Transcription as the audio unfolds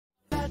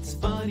that's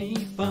funny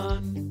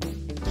fun.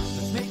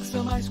 Let's make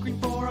some ice cream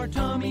for our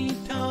tummy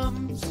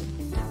tums.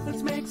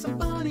 Let's make some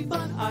funny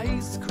fun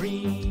ice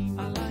cream.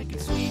 I like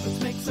it sweet.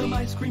 Let's make some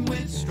ice cream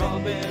with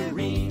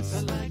strawberries. I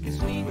like it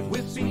sweet. With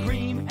whipping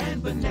cream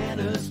and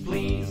bananas,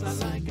 please. I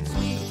like it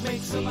sweet. Let's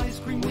make some ice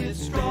cream with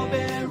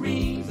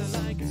strawberries. I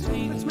like it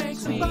sweet. Let's make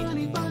some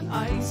funny fun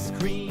ice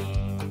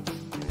cream.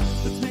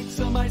 Let's make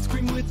some ice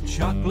cream with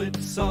chocolate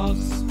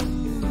sauce.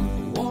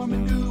 Warm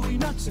and gooey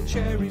nuts and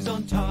cherries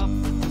on top.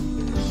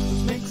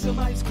 Let's make some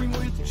ice cream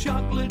with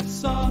chocolate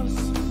sauce.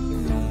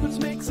 Let's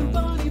make some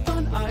funny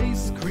fun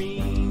ice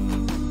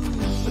cream.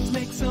 Let's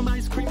make some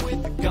ice cream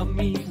with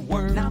gummy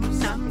worms. Nom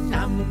nom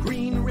nom.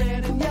 Green,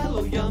 red, and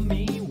yellow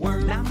yummy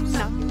worms. Nom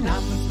nom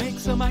nom. Let's make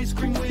some ice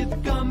cream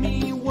with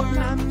gummy worms.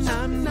 Nom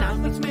nom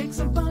nom. Let's make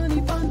some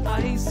funny fun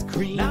ice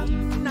cream.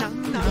 Nom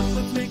nom nom.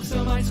 Let's make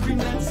some ice cream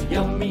that's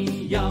yummy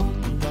yum.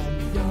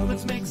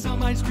 Let's make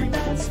some ice cream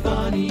that's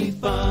funny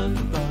fun.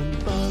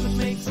 Let's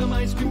make some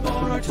ice cream for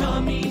our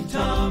tummy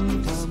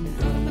tums.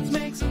 Let's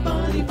make some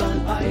funny fun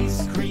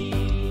ice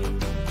cream.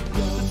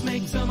 Let's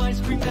make some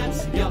ice cream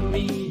that's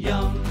yummy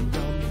yum.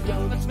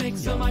 Let's make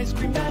some ice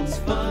cream that's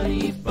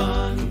funny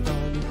fun.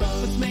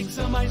 Let's make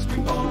some ice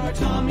cream for our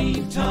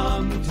tummy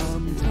tums.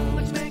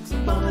 Let's make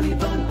some funny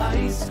fun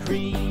ice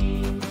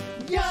cream.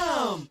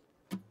 Yum!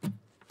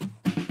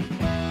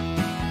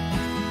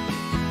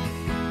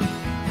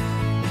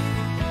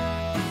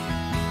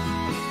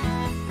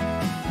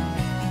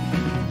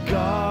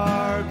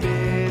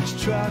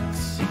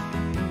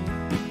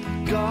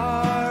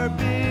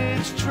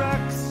 Garbage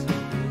trucks,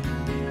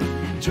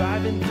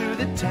 driving through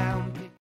the town.